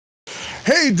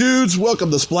Hey dudes,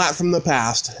 welcome to Splat from the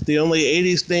Past, the only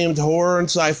 80s themed horror and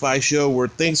sci-fi show where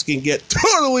things can get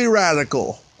totally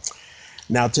radical.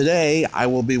 Now today, I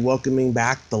will be welcoming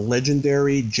back the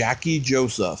legendary Jackie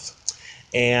Joseph.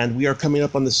 And we are coming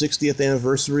up on the 60th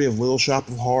anniversary of Little Shop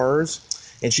of Horrors,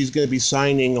 and she's going to be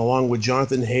signing along with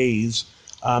Jonathan Hayes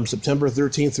September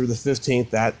 13th through the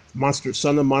 15th at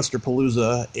Son of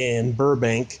Monsterpalooza in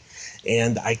Burbank,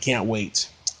 and I can't wait.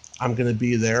 I'm going to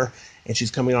be there. And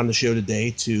she's coming on the show today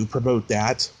to promote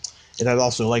that. And I'd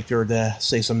also like her to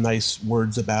say some nice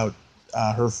words about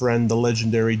her friend, the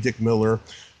legendary Dick Miller,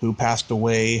 who passed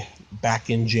away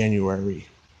back in January.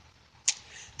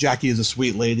 Jackie is a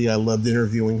sweet lady. I loved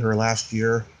interviewing her last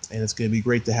year, and it's going to be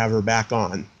great to have her back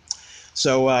on.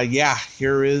 So,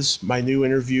 here is my new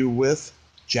interview with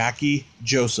Jackie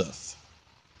Joseph.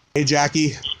 Hey,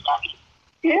 Jackie.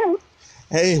 Yeah.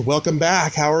 Hey, welcome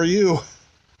back. How are you?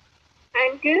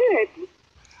 I'm good.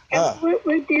 And what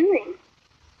we're doing?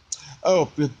 Oh,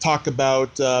 we'll talk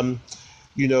about,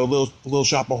 Little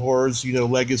Shop of Horrors,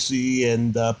 legacy,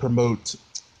 and promote,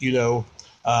 your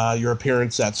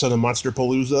appearance at Son of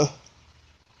Monsterpalooza.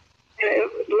 I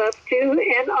would love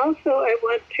to. And also, I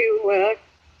want to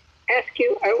ask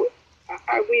you,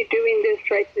 are we doing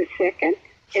this right this second?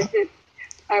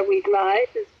 Are we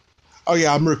live? Oh,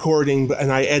 yeah, I'm recording,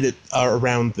 and I edit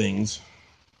around things.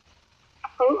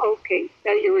 Oh, okay.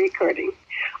 Now you're recording.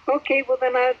 Okay, well,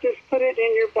 then I'll just put it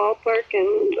in your ballpark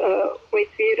and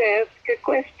wait for you to ask a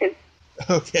question.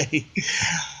 Okay.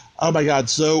 Oh, my God.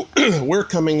 So we're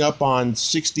coming up on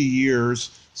 60 years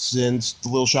since The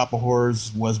Little Shop of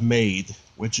Horrors was made,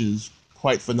 which is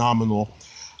quite phenomenal.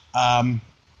 Go on.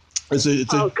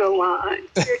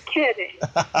 You're kidding.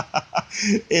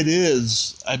 It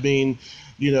is. I mean,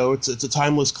 it's a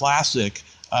timeless classic.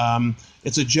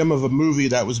 It's a gem of a movie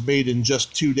that was made in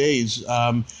just 2 days.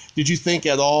 Did you think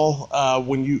at all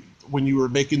when you were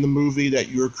making the movie that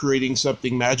you were creating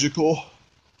something magical?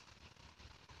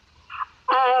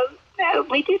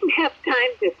 We didn't have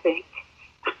time to think.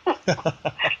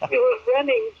 We were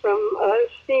running from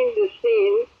scene to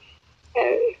scene.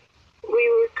 We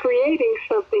were creating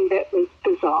something that was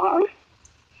bizarre.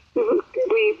 We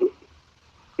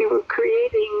were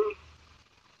creating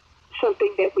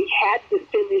something that we had to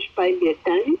finish by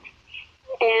midnight.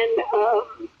 And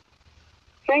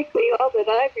frankly, all that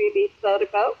I really thought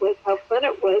about was how fun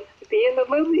it was to be in the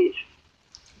movies.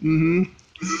 Mm-hmm.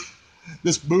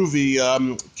 This movie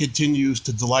continues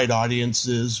to delight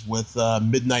audiences with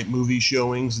midnight movie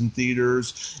showings in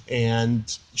theaters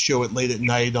and show it late at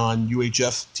night on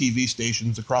UHF TV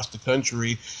stations across the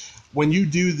country. When you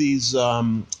do these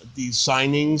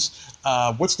signings,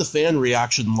 what's the fan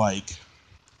reaction like?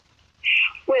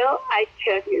 Well, I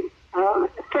tell you,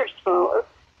 first of all,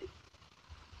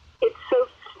 it's so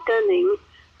stunning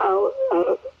how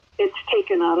it's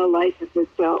taken on a life of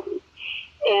its own.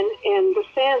 And the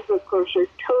fans, of course, are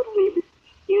totally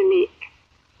unique.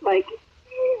 Like,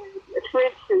 for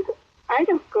instance, I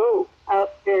don't go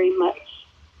out very much.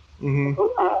 Mm-hmm.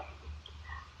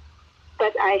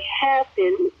 But I have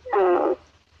been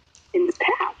in the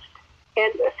past.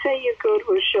 And say you go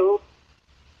to a show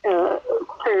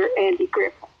for Andy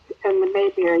Griffith and the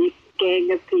Mayberry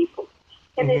gang of people.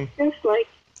 And mm-hmm. It's just like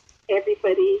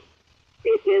everybody,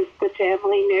 it is the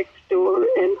family next door,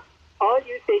 and all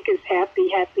you think is happy,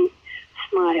 happy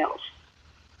smiles.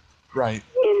 Right.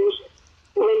 And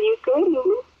when you go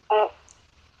to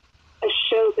a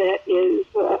show that is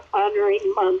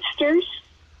honoring monsters,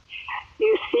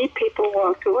 you see people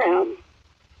walk around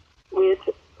with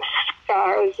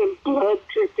scars and blood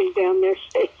dripping down their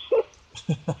faces.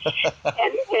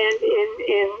 and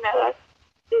in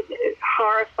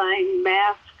horrifying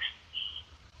masks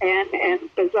and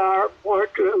bizarre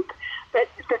wardrobe. But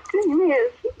the thing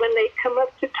is, when they come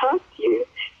up to talk to you,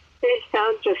 they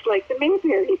sound just like the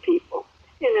Mayberry people.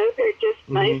 They're just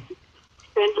mm-hmm. nice,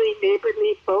 friendly,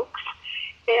 neighborly folks.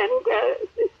 And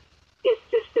it's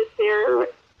just that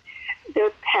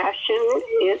their passion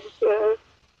is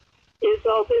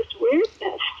all this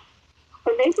weirdness.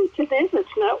 Or maybe to them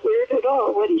it's not weird at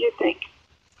all. What do you think?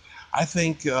 I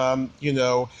think,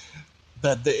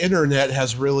 that the internet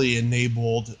has really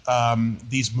enabled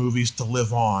these movies to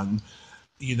live on.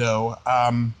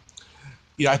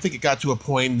 I think it got to a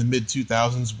point in the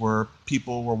mid-2000s where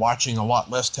people were watching a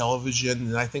lot less television,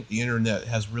 and I think the internet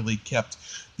has really kept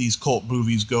these cult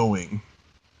movies going.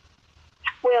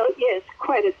 Well, yes,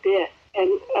 quite a bit.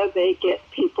 And they get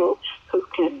people who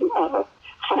can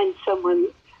find someone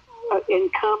in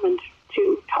common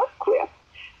to talk with.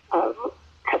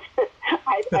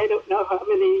 I don't know how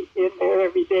many in their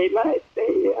everyday life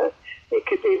they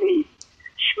could really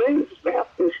schmooze about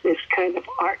this kind of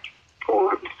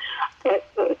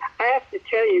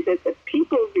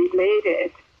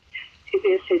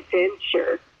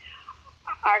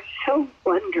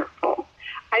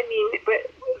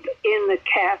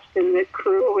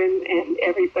and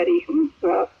everybody who's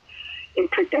in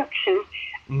production.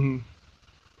 Mm-hmm.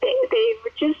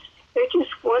 They're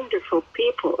just wonderful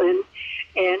people, and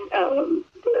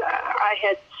I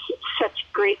had such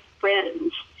great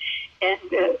friends, and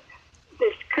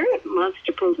this current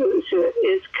Monsterpalooza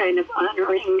is kind of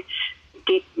honoring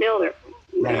Dick Miller,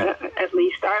 right. At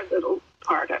least our little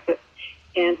part of it,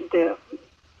 and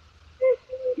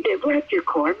Roger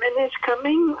Corman is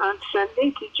coming on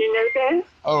Sunday. Did you know that?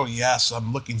 Oh yes,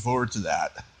 I'm looking forward to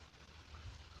that.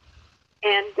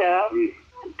 And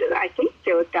I think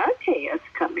Joe Dante is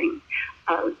coming,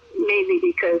 mainly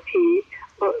because he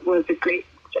was a great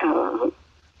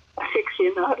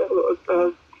aficionado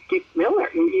of Dick Miller.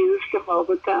 He used him all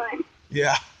the time.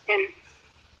 Yeah. And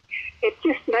it's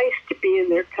just nice to be in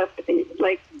their company.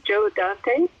 Like Joe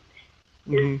Dante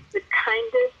is the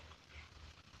kindest,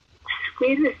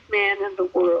 sweetest man in the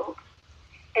world.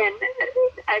 And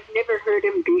I've never heard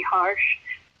him be harsh,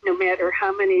 no matter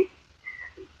how many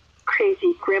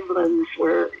crazy gremlins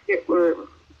were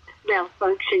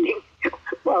malfunctioning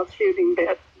while shooting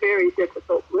that very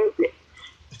difficult movie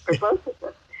for both of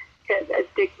them.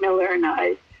 Dick Miller and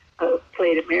I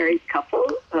played a married couple,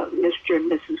 Mr.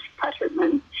 and Mrs.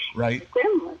 Putterman, right?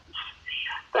 Gremlins.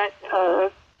 But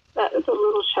the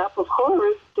Little Shop of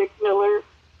Horrors, Dick Miller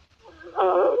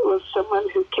was someone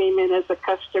who came in as a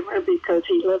customer because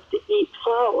he loved to eat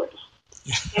flowers,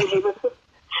 and he was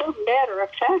so matter of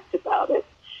fact about it.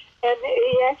 And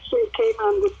he actually came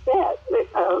on the set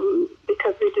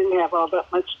because we didn't have all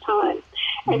that much time,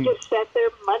 and just sat there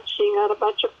munching on a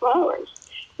bunch of flowers.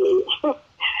 He's just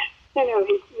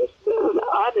an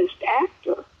honest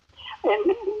actor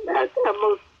and a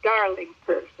most darling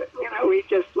person. We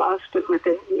just lost him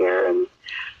within a year and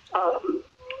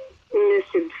miss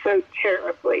him so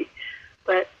terribly.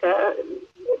 But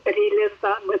he lives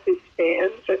on with his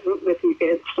fans and with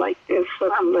events like this,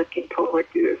 so I'm looking forward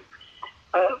to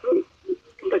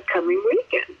the coming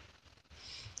weekend.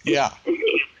 Yeah.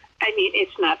 I mean,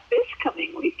 it's not this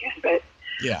coming weekend, but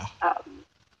yeah,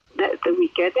 the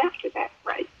weekend after that,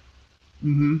 right?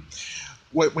 Mm-hmm.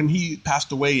 When he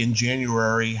passed away in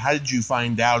January, how did you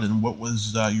find out, and what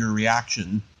was your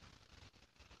reaction?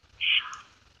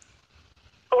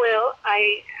 Well,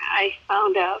 I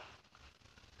found out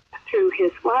through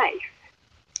his wife,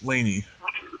 Lainey.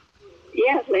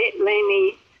 Yeah,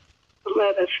 Lainey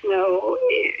let us know,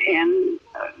 and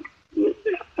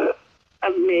a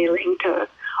mailing to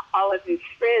all of his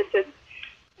friends, and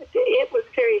it was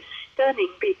very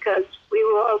stunning because we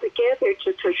were all together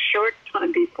just a short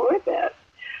time before that,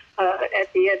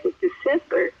 at the end of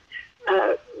December,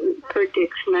 for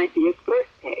Dick's 90th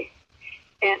birthday,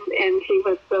 and he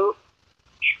was so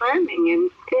charming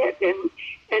and fit and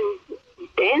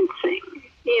dancing.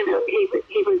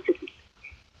 He was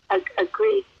a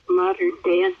great modern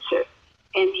dancer,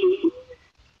 and he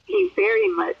very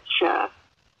much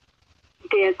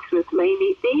danced with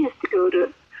Lainey. They used to go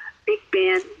to big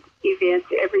band events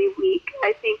every week.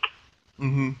 I think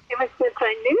ever since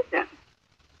I knew them.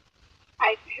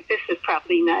 This is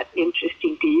probably not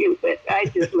interesting to you, but I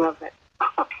just love it.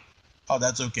 Oh,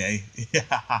 that's okay.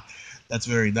 Yeah, that's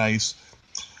very nice.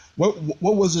 What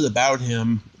was it about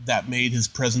him that made his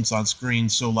presence on screen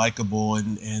so likable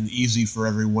and easy for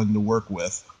everyone to work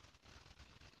with?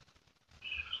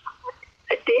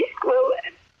 Well,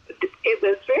 it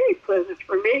was very pleasant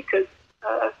for me because,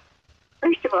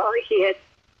 first of all, he had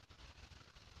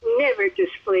never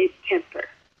displayed temper.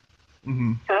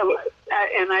 Mm-hmm.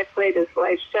 And I played his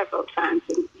wife several times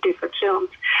in different films.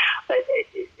 But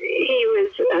he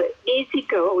was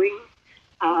easygoing.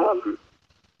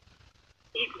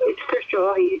 First of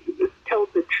all, he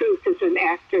told the truth as an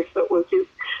actor, so it was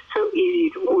so easy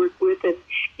to work with. And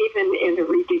even in a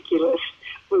ridiculous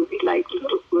movie like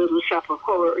Little Shop of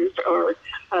Horrors, or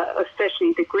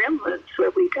especially the Gremlins,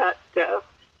 where we got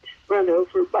run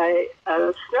over by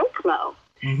a snowplow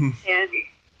and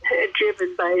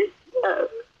driven by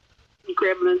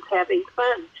gremlins having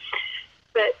fun.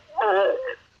 But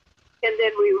and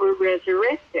then we were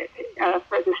resurrected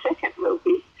for the second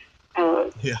movie.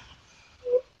 Yeah.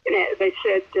 They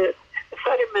said the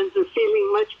Futtermans are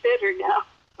feeling much better now.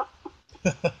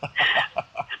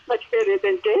 Much better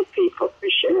than dead people, for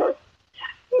sure.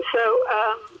 So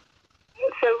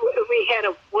we had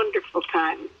a wonderful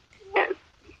time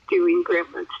doing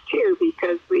Gremlins too,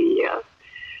 because we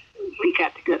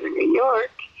got to go to New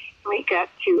York. We got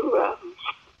to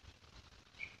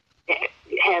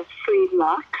have free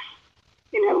locks.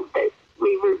 That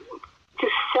we were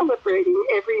just celebrating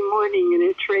every morning in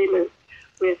a trailer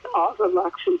with all the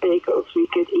lox and bagels we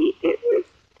could eat. It was,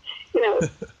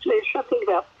 there's something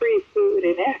about free food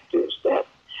and actors that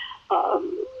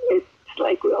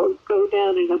will go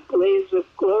down in a blaze of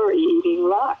glory eating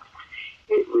rocks.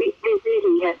 We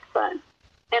really had fun.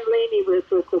 And Lainey was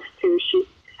with us too.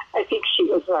 I think she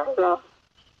was our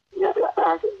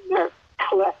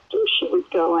collector. She would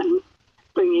go and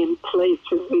bring in plates,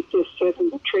 and we just sit in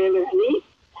the trailer and eat.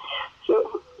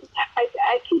 So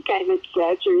I think I'm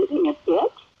exaggerating a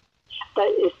bit, but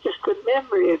it's just the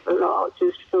memory of it all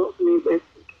just fills me with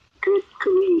good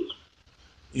glee.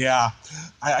 Yeah,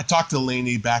 I talked to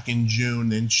Lainey back in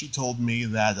June, and she told me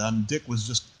that Dick was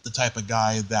just the type of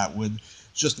guy that would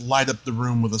just light up the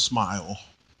room with a smile.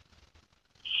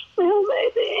 Well,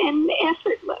 and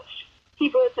effortless. He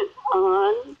wasn't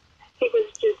on. He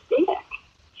was just Dick.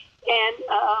 And,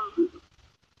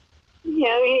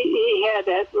 he had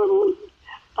that little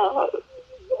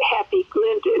happy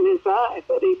glint in his eye,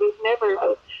 but he was never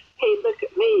a, hey, look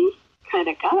at me kind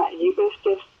of guy. He was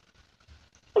just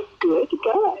a good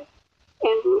guy.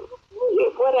 And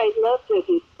what I loved at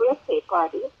his birthday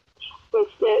party was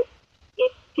that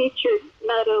it featured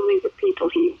not only the people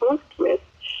he worked with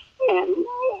and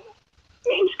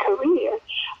his career,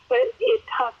 but it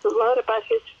talked a lot about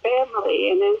his family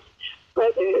and his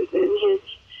brothers and his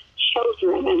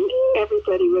children, and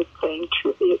everybody was playing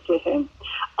tribute to him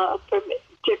from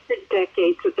different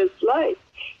decades of his life.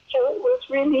 So it was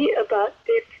really about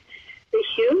Dick the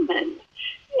human,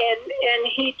 and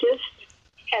he just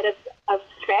had a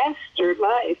faster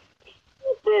life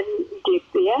than Dick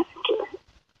the actor.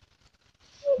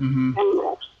 Mm-hmm.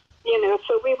 And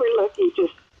so we were lucky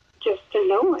just to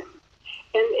know him.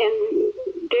 And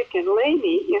Dick and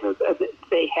Lainey,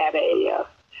 they had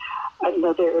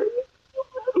another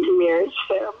marriage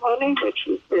ceremony, which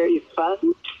was very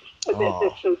fun. Oh.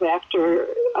 This was after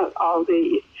all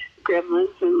the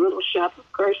Gremlins and Little Shop,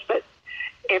 of course, but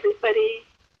everybody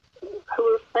who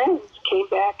were friends came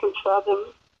back and saw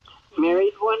them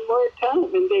married one more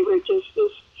time, and they were just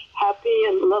as happy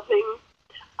and loving.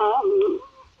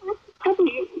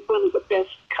 Probably one of the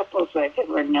best couples I've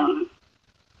ever known.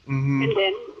 Mm-hmm. And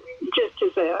then, just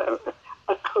as a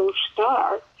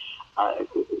co-star, it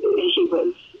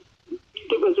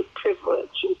was a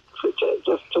privilege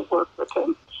just to work with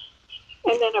him.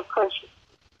 And then, of course,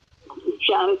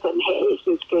 Jonathan Hayes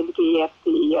is going to be at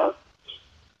the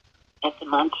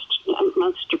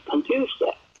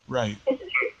Monsterpalooza. Right. Is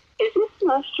this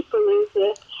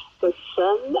Monsterpalooza the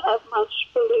son of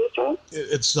Monsterpalooza?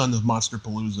 It's son of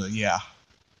Monsterpalooza, yeah.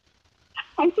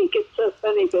 I think it's so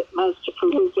funny that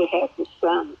Monsterpalooza has a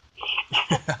son.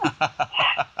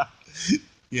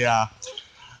 Yeah.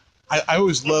 I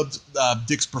always loved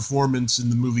Dick's performance in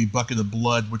the movie Bucket of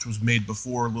Blood, which was made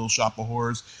before Little Shop of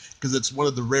Horrors, because it's one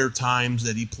of the rare times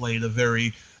that he played a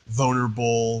very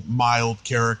vulnerable, mild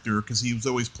character, because he was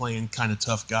always playing kind of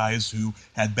tough guys who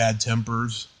had bad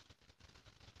tempers.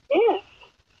 Yes.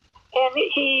 And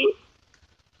he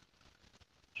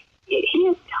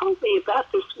had told me about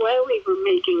this while we were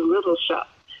making Little Shop,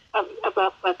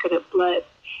 about Bucket of Blood.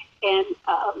 And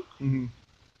Mm-hmm.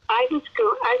 I was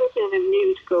in a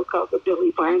musical called the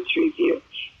Billy Barnes Review,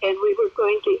 and we were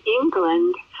going to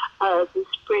England the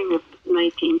spring of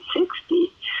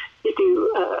 1960 to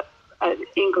do an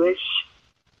English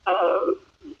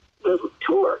little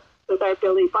tour with our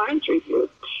Billy Barnes Review.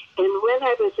 And when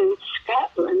I was in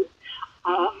Scotland,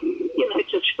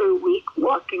 just for a week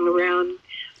walking around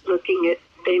looking at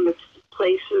famous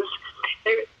places,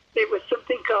 there was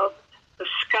something called the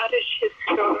Scottish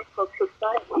Historical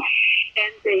Society,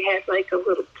 and they had like a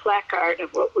little placard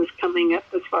of what was coming up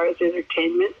as far as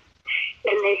entertainment,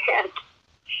 and they had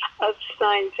a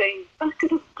sign saying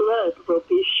Bucket of Blood will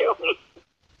be showing.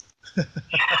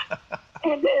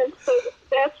 And then so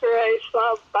that's where I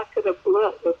saw Bucket of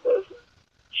Blood of the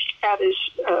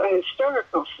Scottish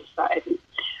Historical Society.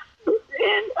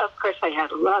 And of course I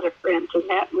had a lot of friends in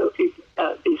that movie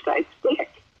besides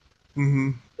Dick.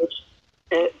 Mm-hmm.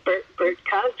 Bert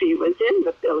Cosby was in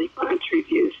the Billy Barnes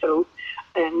Review,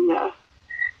 and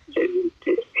he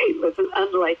was an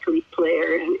unlikely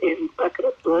player in Bucket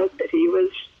of Blood, but he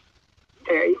was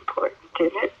very important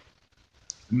in it.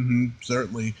 Mm-hmm,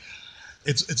 certainly.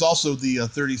 It's also the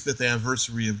 35th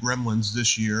anniversary of Gremlins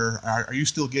this year. Are you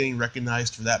still getting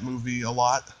recognized for that movie a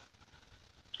lot?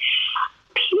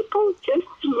 People just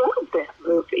love that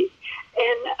movie.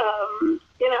 And,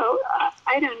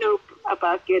 I don't know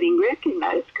about getting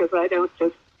recognized because I don't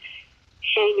just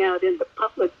hang out in the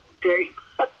public very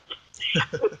much.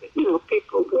 But,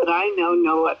 people that I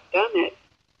know I've done it.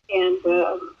 And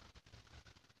the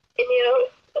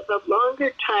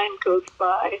longer time goes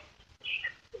by,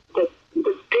 the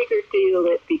bigger deal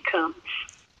it becomes.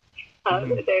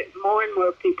 That more and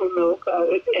more people know about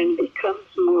it and becomes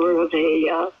more of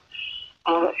a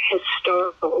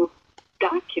historical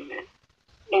document.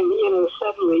 And,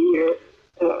 suddenly you're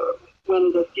one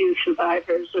of the few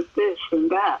survivors of this and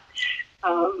that,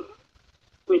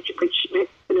 which makes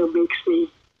me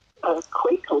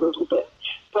quake a little bit.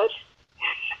 But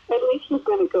at least we're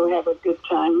going to go have a good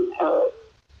time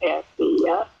at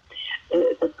the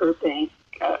Burbank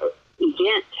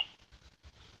event.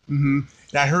 Mm-hmm.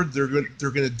 I heard they're going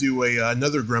to do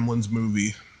another Gremlins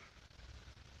movie.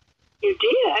 You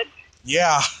did?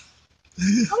 Yeah.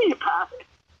 Tell me about it.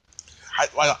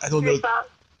 I don't know.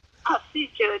 I'll see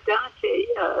Joe Dante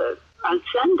on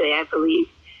Sunday, I believe,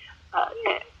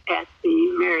 at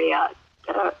the Marriott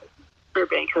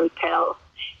Burbank Hotel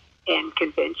and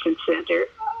Convention Center,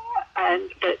 and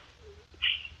that's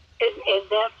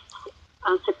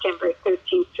on September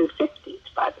 13th through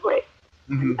 15th, by the way.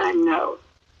 Mm-hmm. I know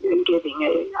you're giving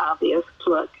an obvious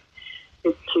plug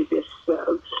to this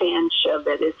fan show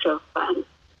that is so fun.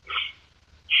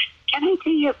 Can I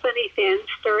tell you a funny fan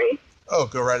story? Oh,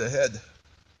 go right ahead.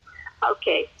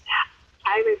 Okay.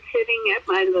 I was sitting at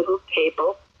my little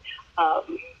table,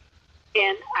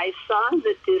 and I saw in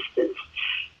the distance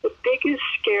the biggest,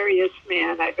 scariest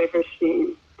man I've ever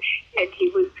seen. And he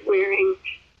was wearing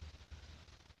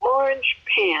orange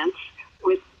pants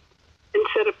with,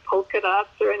 instead of polka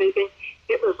dots or anything,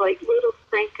 it was like little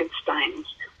Frankensteins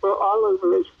were all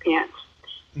over his pants.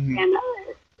 Mm-hmm. And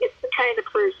it's the kind of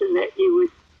person that you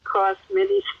would cross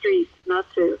many streets not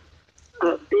to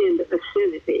be in the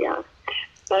vicinity of.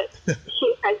 But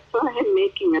I saw him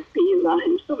making a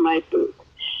beeline for my booth,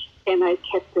 and I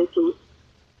kept thinking,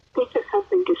 think of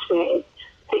something to say,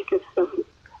 think of some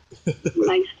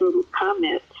nice little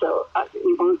comment, so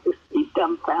he won't just be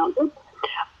dumbfounded.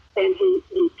 And he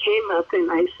came up, and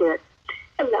I said,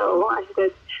 hello. I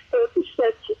said, those are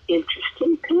such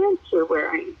interesting pants you're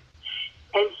wearing.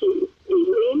 And he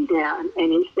leaned down,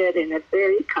 and he said in a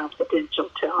very confidential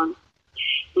tone,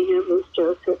 Miss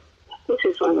Joseph, this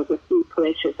is one of the few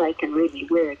places I can really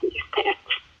wear these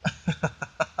pants.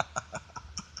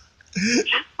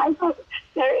 I thought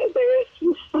there is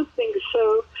just something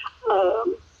so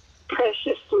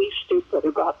preciously stupid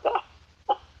about that.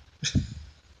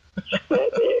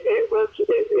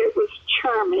 It was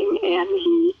charming, and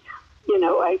he,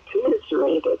 I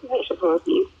commiserated. I said, well,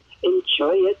 you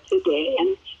enjoy it today,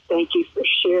 and thank you for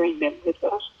sharing them with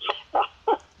us.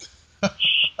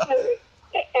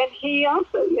 And he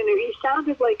also, he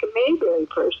sounded like a Mayberry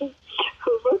person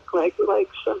who looked like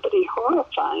somebody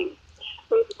horrifying,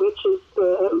 which is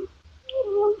the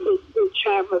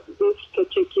charm of this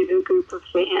particular group of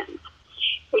fans.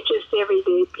 We're just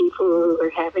everyday people who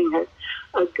are having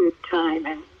a good time.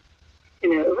 And,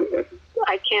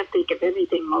 I can't think of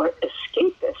anything more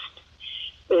escapist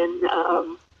than,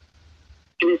 and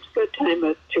it's a good time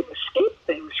to escape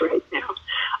things right now.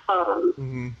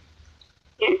 Mm-hmm.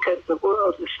 Because the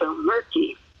world is so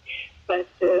murky, but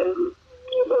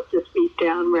it will just be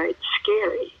downright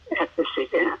scary at this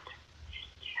event.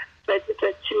 But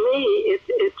to me,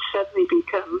 it's suddenly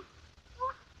become,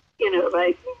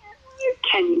 like,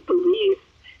 can you believe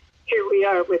here we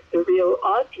are with the real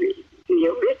Audrey, the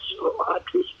original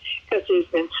Audrey, because there's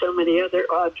been so many other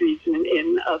Audreys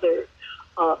in other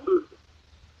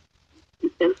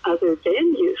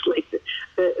venues, like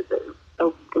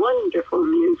the wonderful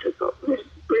musical,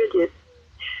 brilliant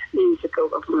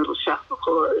musical of Little Shop of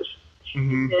Horrors.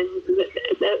 Mm-hmm. And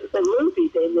the movie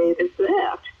they made is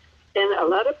that. And a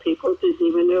lot of people didn't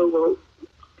even know, well,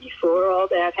 before all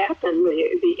that happened,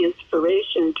 the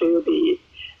inspiration to the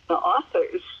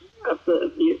authors of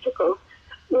the musical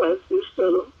was this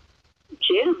little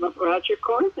gem of Roger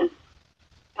Corman.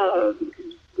 And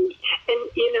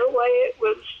you know why it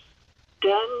was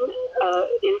done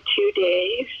in 2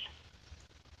 days?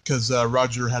 Because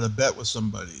Roger had a bet with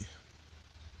somebody.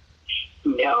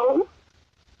 No.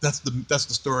 That's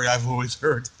the story I've always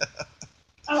heard.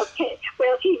 Okay.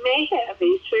 Well, he may have.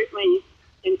 He's certainly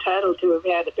entitled to have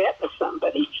had a bet with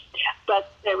somebody.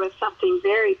 But there was something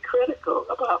very critical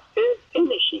about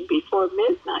finishing before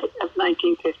midnight of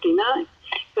 1959,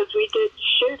 because we did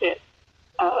shoot it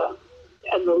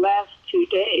in the last 2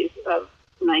 days of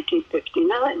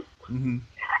 1959. Mm-hmm.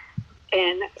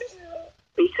 And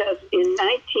because in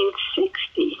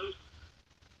 1960,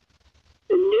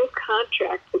 the new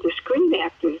contract for the Screen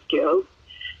Actors Guild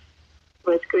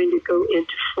was going to go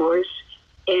into force,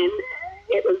 and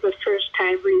it was the first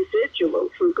time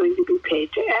residuals were going to be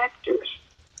paid to actors.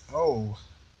 Oh.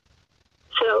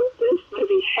 So this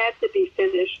movie had to be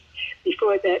finished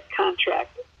before that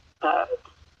contract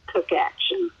took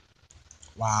action.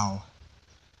 Wow.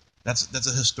 That's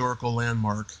a historical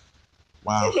landmark.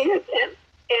 Wow. It is,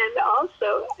 and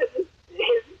also the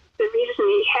reason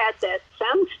that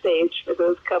soundstage for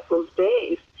those couple of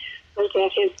days was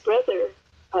that his brother,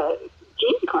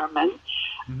 Gene Corman,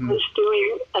 was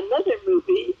doing another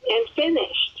movie and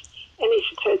finished. And he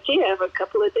said, "Gee, I have a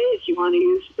couple of days. You want to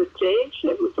use the stage?"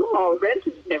 It was all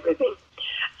rented and everything.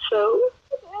 So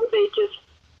they just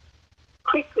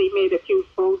quickly made a few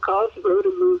phone calls, wrote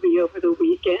a movie over the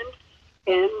weekend,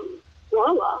 and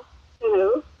voila,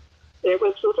 there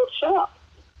was Little Shop.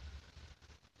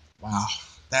 Wow,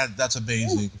 that's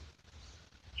amazing.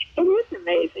 It is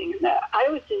amazing. I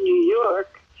was in New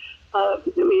York.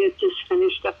 We had just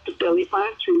finished up the Billy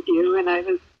Barnes review, and I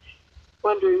was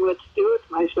wondering what to do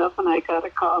with myself, and I got a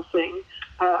call saying,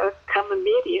 "Come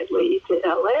immediately to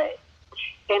L.A."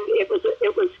 And it was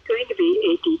going to be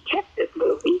a detective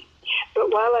movie. But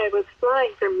while I was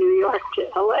flying from New York to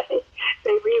L.A.,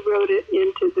 they rewrote it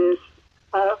into this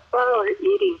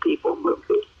flower-eating people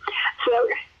movie. So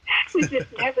you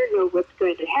just never know what's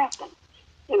going to happen,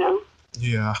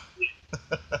 Yeah.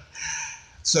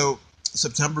 So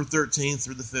September 13th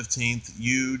through the 15th,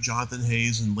 you, Jonathan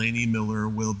Hayes, and Lainey Miller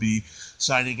will be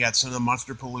signing at Son of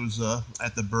Monsterpalooza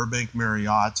at the Burbank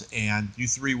Marriott, and you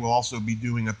three will also be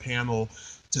doing a panel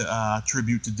to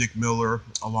tribute to Dick Miller,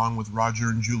 along with Roger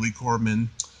and Julie Corman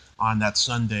on that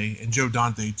Sunday, and Joe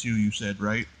Dante too, you said,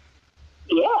 right?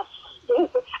 Yes.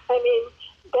 I mean,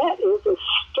 that is a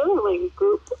sterling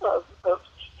group of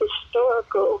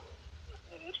historical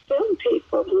film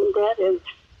people, and that is,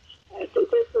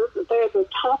 they're the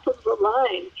top of the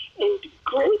line and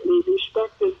greatly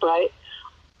respected by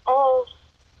all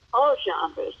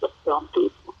genres of film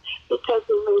people because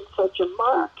they made such a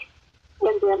mark.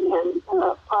 And then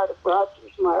part of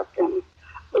Roger's mark and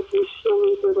was this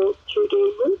silly little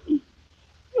 2-day movie.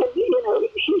 And,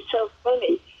 he's so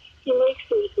funny. He makes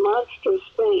these monstrous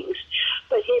things,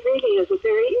 but he really is a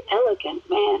very elegant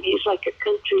man. He's like a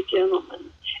country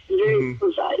gentleman and very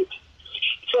polite.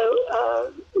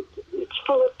 So it's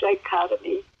full of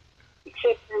dichotomy,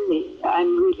 except for me.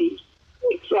 I'm really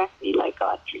exactly like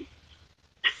Audrey.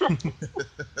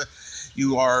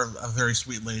 You are a very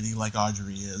sweet lady like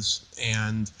Audrey is,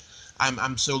 and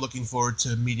I'm so looking forward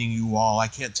to meeting you all. I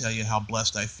can't tell you how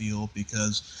blessed I feel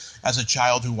because as a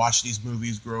child who watched these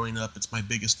movies growing up, it's my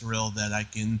biggest thrill that I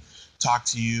can talk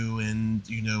to you and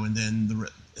then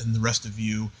the rest of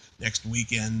you next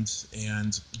weekend.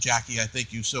 And Jackie, I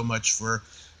thank you so much for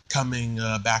coming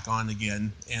back on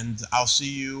again, and I'll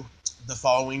see you the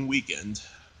following weekend.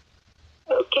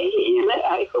 Okay, and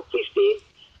I hope we see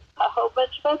a whole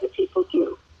bunch of other people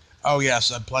too. Oh yes,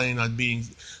 I'm planning on being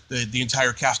the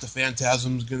entire cast of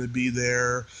Phantasm's going to be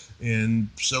there, and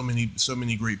so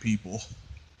many great people.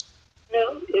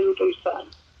 No, it'll be fun,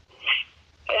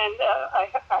 and I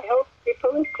hope people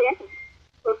attend.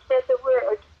 We'll spread the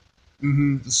word.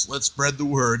 Let's spread the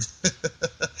word.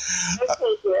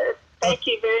 Okay, dear. Thank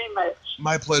you very much.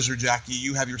 My pleasure, Jackie.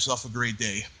 You have yourself a great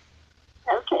day.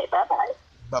 Okay, bye-bye.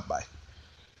 Bye-bye.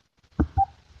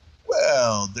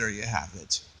 Well, there you have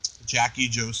it. Jackie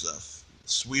Joseph.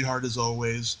 Sweetheart as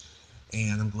always,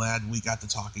 and I'm glad we got to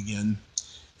talk again.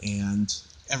 And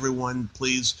everyone,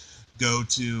 please go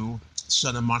to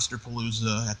Son of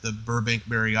Monsterpalooza at the Burbank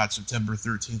Marriott September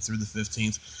 13th through the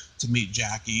 15th to meet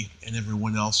Jackie and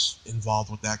everyone else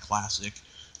involved with that classic,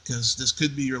 because this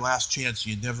could be your last chance.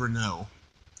 You never know.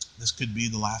 This could be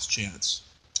the last chance.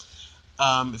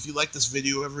 If you like this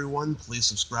video, everyone, please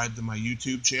subscribe to my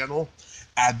YouTube channel,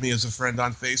 add me as a friend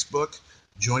on Facebook,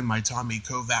 join my Tommy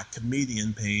Kovac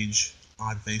comedian page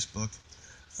on Facebook,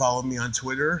 follow me on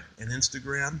Twitter and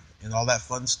Instagram, and all that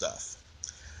fun stuff.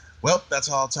 Well, that's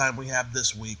all the time we have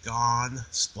this week on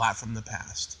Splat from the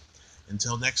Past.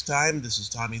 Until next time, this is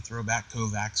Tommy Throwback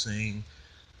Kovac saying,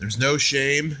 there's no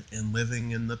shame in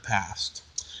living in the past,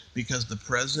 because the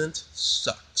present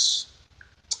sucks.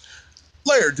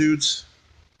 Later, dudes.